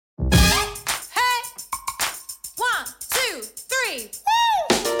3.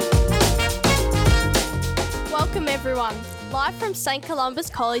 Welcome everyone. Live from St Columba's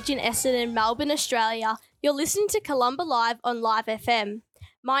College in Essendon, Melbourne, Australia, you're listening to Columba Live on Live FM.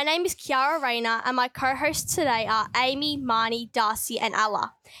 My name is Kiara Rayner and my co-hosts today are Amy, Marnie, Darcy and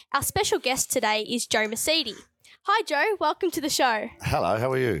Ella. Our special guest today is Joe Misiti. Hi Joe, welcome to the show. Hello,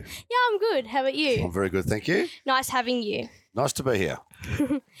 how are you? Yeah, I'm good. How about you? I'm very good, thank you. Nice having you. Nice to be here.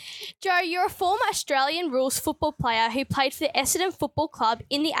 Joe, you're a former Australian rules football player who played for the Essendon Football Club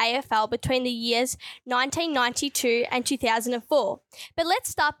in the AFL between the years 1992 and 2004. But let's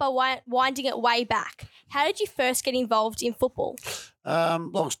start by winding it way back. How did you first get involved in football?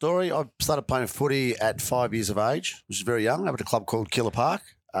 Long story, I started playing footy at 5 years of age, which is very young. I went to a club called Killer Park.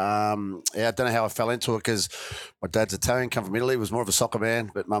 I don't know how I fell into it because my dad's Italian, come from Italy, was more of a soccer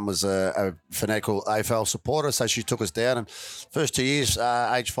man, but mum was a fanatical AFL supporter, so she took us down. And first 2 years,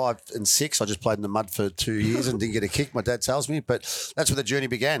 age 5 and 6, I just played in the mud for 2 years and didn't get a kick, my dad tells me, but that's where the journey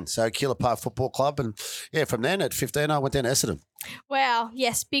began. So Killer Park Football Club, and yeah, from then at 15, I went down to Essendon. Wow,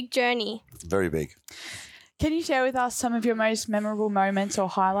 yes, big journey. Very big. Can you share with us some of your most memorable moments or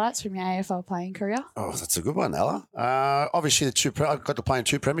highlights from your AFL playing career? Oh, that's a good one, Ella. Obviously, I got to play in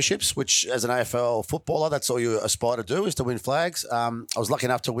 2 premierships, which as an AFL footballer, that's all you aspire to do is to win flags. I was lucky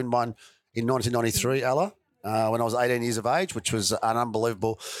enough to win one in 1993, Ella, when I was 18 years of age, which was an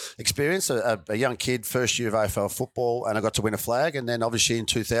unbelievable experience. A young kid, first year of AFL football, and I got to win a flag. And then obviously in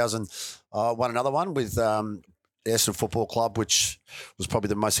 2000, I won another one with the Essendon Football Club, which was probably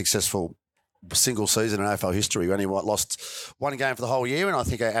the most successful single season in AFL history. We only lost one game for the whole year, and I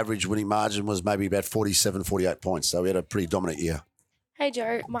think our average winning margin was maybe about 47, 48 points. So we had a pretty dominant year. Hey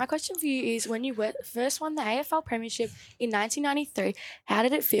Joe, my question for you is when you first won the AFL Premiership in 1993, how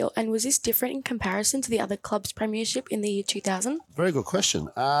did it feel? And was this different in comparison to the other club's Premiership in the year 2000? Very good question.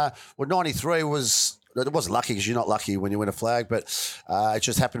 Well, 93 was... It wasn't lucky because you're not lucky when you win a flag, but it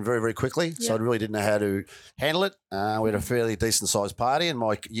just happened very, very quickly. Yep. So I really didn't know how to handle it. We had a fairly decent-sized party, and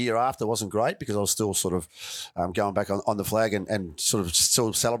my year after wasn't great because I was still sort of going back on the flag and sort of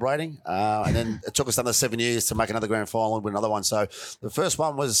still celebrating. And then it took us another 7 years to make another grand final and win another one. So the first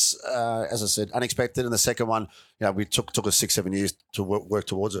one was, as I said, unexpected, and the second one, we took us 6, 7 years to work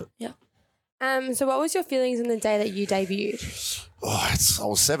towards it. Yeah. So what was your feelings on the day that you debuted? I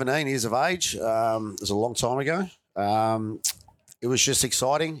was 17 years of age. It was a long time ago. It was just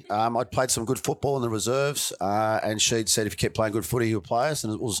exciting. I'd played some good football in the reserves, and she'd said if you kept playing good footy, you would play us.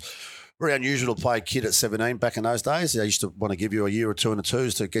 And it was very unusual to play a kid at 17 back in those days. They used to want to give you a year or two in the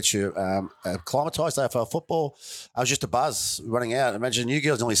twos to get you acclimatised to AFL football. I was just a buzz running out. Imagine you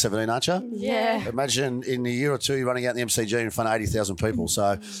girls are only 17, aren't you? Yeah. Imagine in a year or two you're running out in the MCG in front of 80,000 people.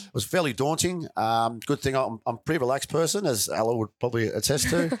 So it was fairly daunting. Good thing I'm a pretty relaxed person, as Ella would probably attest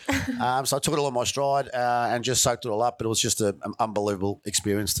to. So I took it all on my stride and just soaked it all up. But it was just an unbelievable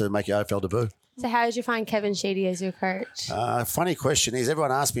experience to make your AFL debut. So how did you find Kevin Sheedy as your coach? Funny question is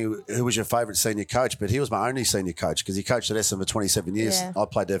everyone asked me who was your favourite senior coach, but he was my only senior coach because he coached at Essendon for 27 years. Yeah. I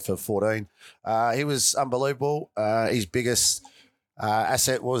played there for 14. He was unbelievable. His biggest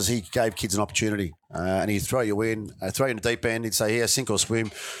asset was he gave kids an opportunity, and he'd throw you in, throw you in the deep end. He'd say, "Here, sink or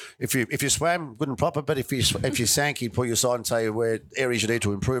swim." If you swam, good and proper, but if you sank, he'd pull you aside and tell you where areas you need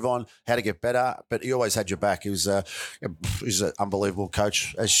to improve on, how to get better. But he always had your back. He was an unbelievable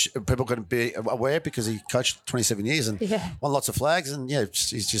coach, as people couldn't be aware because he coached 27 years and won lots of flags. And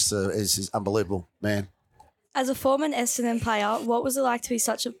he's just he's an unbelievable man. As a former Essendon player, what was it like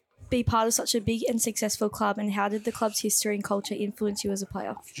to be part of such a big and successful club, and how did the club's history and culture influence you as a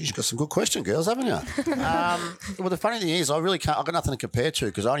player? You've got some good questions, girls, haven't you? Well, the funny thing is, I've got nothing to compare to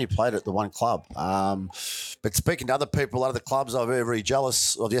because I only played at the one club. But speaking to other people, a lot of the clubs, I'm very, very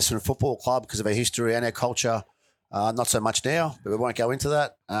jealous of the Essendon Football Club because of our history and our culture. Not so much now, but we won't go into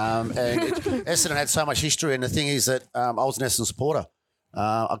that. Essendon had so much history, and the thing is that I was an Essendon supporter.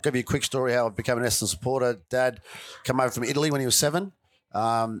 I'll give you a quick story how I became an Essendon supporter. Dad came over from Italy when he was 7.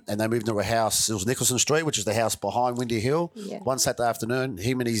 And they moved into a house. It was Nicholson Street, which is the house behind Windy Hill. Yeah. One Saturday afternoon,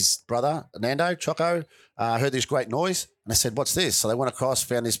 him and his brother, Nando, Choco, heard this great noise. And they said, "What's this?" So they went across,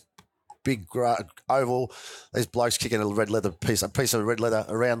 found this big oval. These blokes kicking a piece of red leather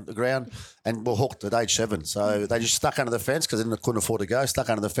around the ground and were hooked at age 7. So they just stuck under the fence because they couldn't afford to go, stuck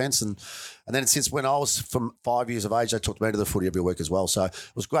under the fence. And then since when I was from 5 years of age, they took me to the footy every week as well. So it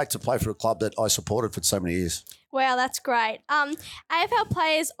was great to play for a club that I supported for so many years. Wow, that's great. AFL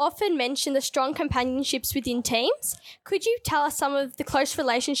players often mention the strong companionships within teams. Could you tell us some of the close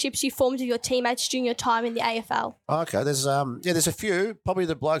relationships you formed with your teammates during your time in the AFL? Okay, there's a few. Probably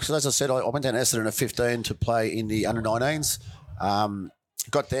the blokes, as I said, I went down to Essendon at 15 to play in the under-19s.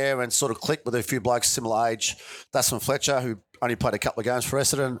 Got there and sort of clicked with a few blokes similar age. Dustin Fletcher, who only played a couple of games for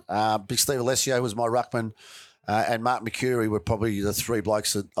Essendon. Big Steve Alessio was my ruckman. And Mark McCurry were probably the three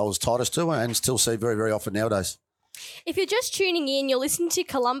blokes that I was tightest to and still see very, very often nowadays. If you're just tuning in, you're listening to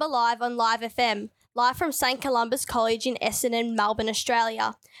Columba Live on Live FM, live from St Columba's College in Essendon, Melbourne,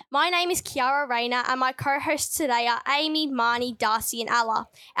 Australia. My name is Kiara Rayner and my co-hosts today are Amy, Marnie, Darcy and Ella.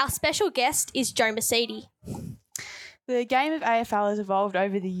 Our special guest is Joe Misiti. The game of AFL has evolved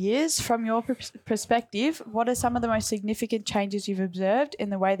over the years. From your perspective, what are some of the most significant changes you've observed in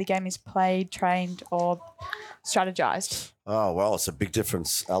the way the game is played, trained or strategised? Oh, well, it's a big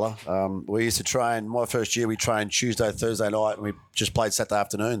difference, Ella. We used to train, my first year we trained Tuesday, Thursday night and we just played Saturday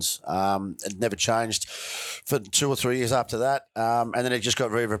afternoons. It never changed for 2 or 3 years after that. And then it just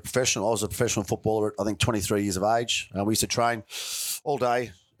got very, very professional. I was a professional footballer at, I think, 23 years of age. We used to train all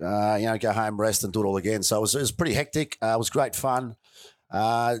day. Go home, rest and do it all again. So it was pretty hectic. It was great fun.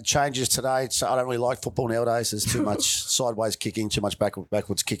 Changes today. So I don't really like football nowadays. There's too much sideways kicking, too much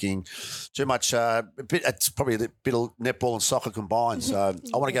backwards kicking, too much. It's probably a bit of netball and soccer combined. So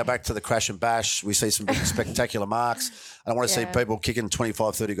I want to go back to the crash and bash. We see some big spectacular marks. I want to see people kicking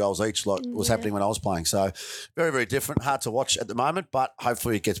 25, 30 goals each like was happening when I was playing. So very, very different. Hard to watch at the moment, but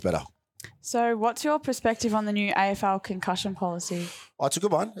hopefully it gets better. So what's your perspective on the new AFL concussion policy? Oh, it's a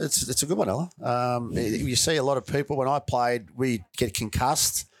good one. It's a good one, Ella. You see a lot of people, when I played, we get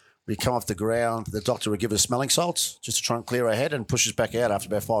concussed. We come off the ground. The doctor would give us smelling salts just to try and clear our head and push us back out after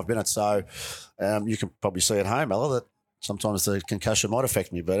about 5 minutes. So you can probably see at home, Ella, that sometimes the concussion might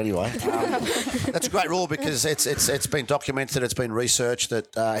affect me. But anyway, that's a great rule because it's been documented, it's been researched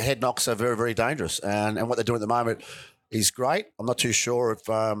that head knocks are very, very dangerous. And what they're doing at the moment is great. I'm not too sure if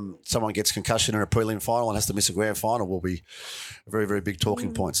someone gets concussion in a prelim final and has to miss a grand final will be a very, very big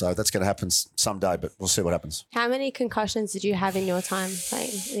talking point. So that's going to happen someday, but we'll see what happens. How many concussions did you have in your time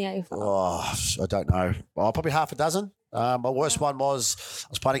playing in the AFL? Oh, I don't know. Probably half a dozen. My worst one was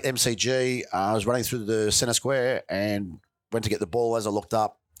I was playing at MCG. I was running through the centre square and went to get the ball. As I looked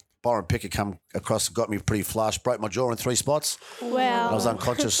up, Byron Picker come across and got me pretty flush, broke my jaw in 3 spots. Wow. And I was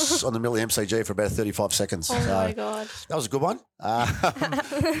unconscious on the middle of the MCG for about 35 seconds. Oh, my God. That was a good one.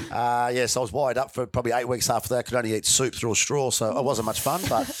 Yes, I was wired up for probably 8 weeks after that. I could only eat soup through a straw, so it wasn't much fun.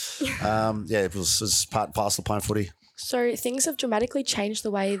 But, it was part and parcel of playing footy. So things have dramatically changed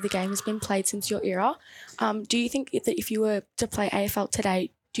the way the game has been played since your era. Do you think that if you were to play AFL today,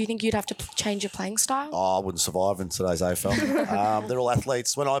 do you think you'd have to change your playing style? Oh, I wouldn't survive in today's AFL. They're all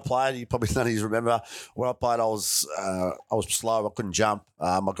athletes. When I played, you probably none of you remember, when I played I was slow, I couldn't jump.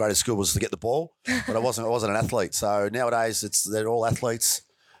 My greatest skill was to get the ball, but I wasn't an athlete. So nowadays they're all athletes.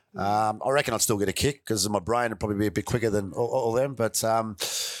 I reckon I'd still get a kick because my brain would probably be a bit quicker than all them. But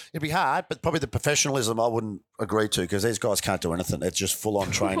it'd be hard. But probably the professionalism I wouldn't agree to because these guys can't do anything. It's just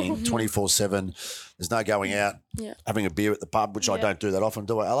full-on training, 24/7. There's no going out, having a beer at the pub, which I don't do that often,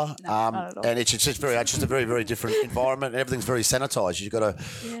 do I, Ella? No, not at all. And it's just a very, very different environment. And everything's very sanitised. You've got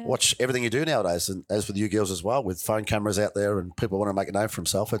to watch everything you do nowadays. And as with you girls as well, with phone cameras out there and people want to make a name for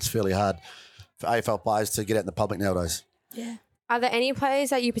themselves, it's fairly hard for AFL players to get out in the public nowadays. Yeah. Are there any players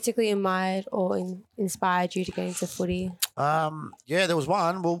that you particularly admired or inspired you to get into footy? There was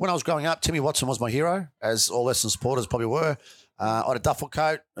one. Well, when I was growing up, Timmy Watson was my hero, as all Essendon supporters probably were. I had a duffel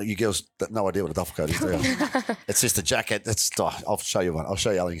coat. You girls have no idea what a duffel coat is, do you? It's just a jacket. I'll show you one. I'll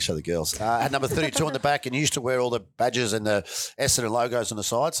show you. I can show the girls. I had number 32 on the back and used to wear all the badges and the Essendon logos on the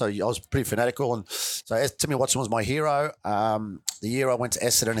side. So I was pretty fanatical. And so Timmy Watson was my hero. The year I went to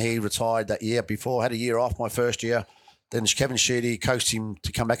Essendon, he retired that year before. I had a year off my first year. Then Kevin Sheedy coached him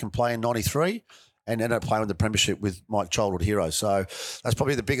to come back and play in 93 and ended up playing with the premiership with my childhood hero. So that's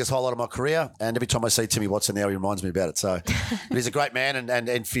probably the biggest highlight of my career. And every time I see Timmy Watson now, he reminds me about it. So but he's a great man. And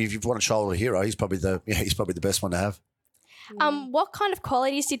if you want a childhood hero, he's probably the best one to have. What kind of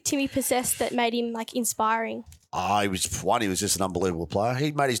qualities did Timmy possess that made him inspiring? He was just an unbelievable player.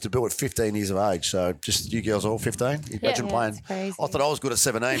 He made his debut at 15 years of age. So just you girls all 15. Imagine playing. Crazy. I thought I was good at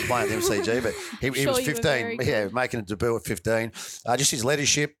 17 playing at the MCG, but he was 15. Yeah, making a debut at 15. Just his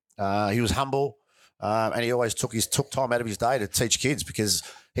leadership. He was humble. And he always took time out of his day to teach kids because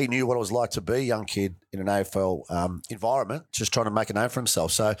he knew what it was like to be a young kid in an AFL environment, just trying to make a name for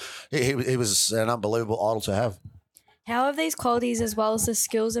himself. So he was an unbelievable idol to have. How have these qualities, as well as the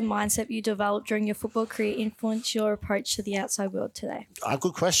skills and mindset you developed during your football career, influenced your approach to the outside world today?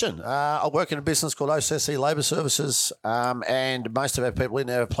 Good question. I work in a business called OCC Labour Services, and most of our people in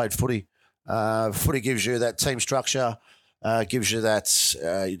there have played footy. Footy gives you that team structure, gives you that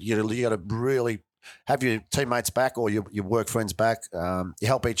you got to really have your teammates back or your work friends back. You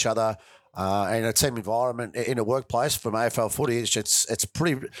help each other. and a team environment in a workplace from AFL footy,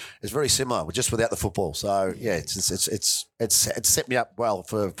 it's very similar, just without the football. So yeah, it's set me up well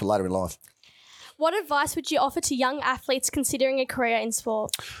for later in life. What advice would you offer to young athletes considering a career in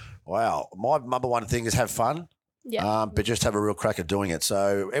sport? Wow, my number one thing is have fun. Yeah. But just have a real crack at doing it.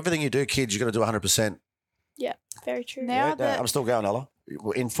 So everything you do, kids, you've got to do 100%. Yeah, very true. Now that I'm still going, Ella.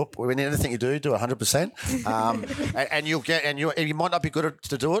 In football, in anything you do 100%. And you might not be good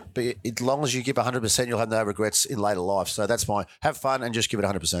to do it, but as long as you give 100%, you'll have no regrets in later life. So that's have fun and just give it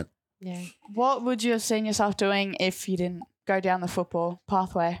 100%. Yeah. what would you have seen yourself doing if you didn't go down the football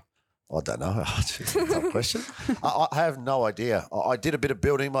pathway? I don't know. Tough question. I have no idea. I did a bit of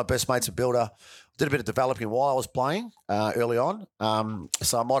building. My best mate's a builder. Did a bit of developing while I was playing early on.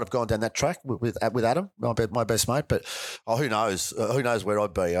 So I might have gone down that track with Adam, my best mate. But who knows? Who knows where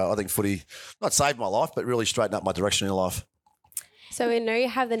I'd be? I think footy not saved my life, but really straightened up my direction in life. So we know you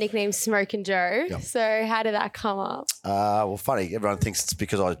have the nickname Smokin' Joe. Yep. So how did that come up? Well, funny. Everyone thinks it's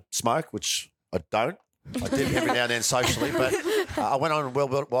because I smoke, which I don't. I did every now and then socially, but I went on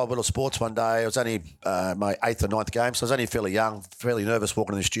Wild Little Sports one day. It was only my 8th or 9th game, so I was only fairly young, fairly nervous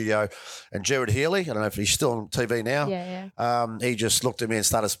walking in the studio. And Jared Healy, I don't know if he's still on TV now. Yeah. He just looked at me and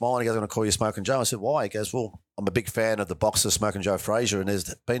started smiling. He goes, "I'm going to call you Smokin' Joe." I said, "Why?" He goes, "Well, I'm a big fan of the boxer Smokin' Joe Frazier, and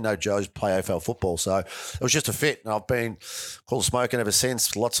there's been no Joes play AFL football, so it was just a fit." And I've been called Smokin' ever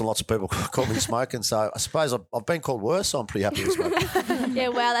since. Lots and lots of people call me Smokin', so I suppose I've been called worse, so I'm pretty happy with Smokin'. Yeah,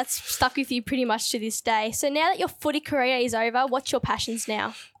 wow, that's stuck with you pretty much to this day. So now that your footy career is over, what's your passions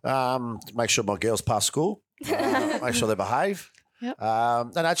now? Make sure my girls pass school, make sure they behave. Yep.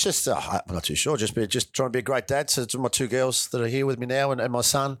 And it's just, I'm not too sure, just trying to be a great dad to my 2 girls that are here with me now and my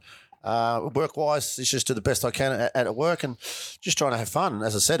son. Work-wise, it's just do the best I can at work and just trying to have fun.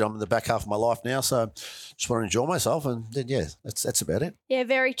 As I said, I'm in the back half of my life now, so just want to enjoy myself. And then, yeah, that's about it. Yeah,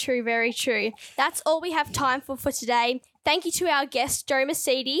 very true, very true. That's all we have time for today. Thank you to our guest, Joe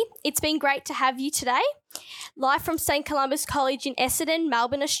Misiti. It's been great to have you today. Live from St. Columba's College in Essendon,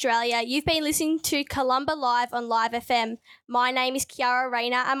 Melbourne, Australia, you've been listening to Columba Live on Live FM. My name is Kiara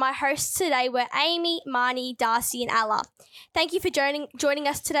Rayner and my hosts today were Amy, Marnie, Darcy and Ella. Thank you for joining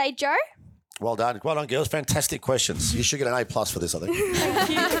us today, Joe. Well done, girls. Fantastic questions. You should get an A+ for this, I think.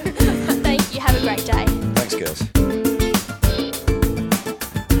 Thank you. Have a great day. Thanks, girls.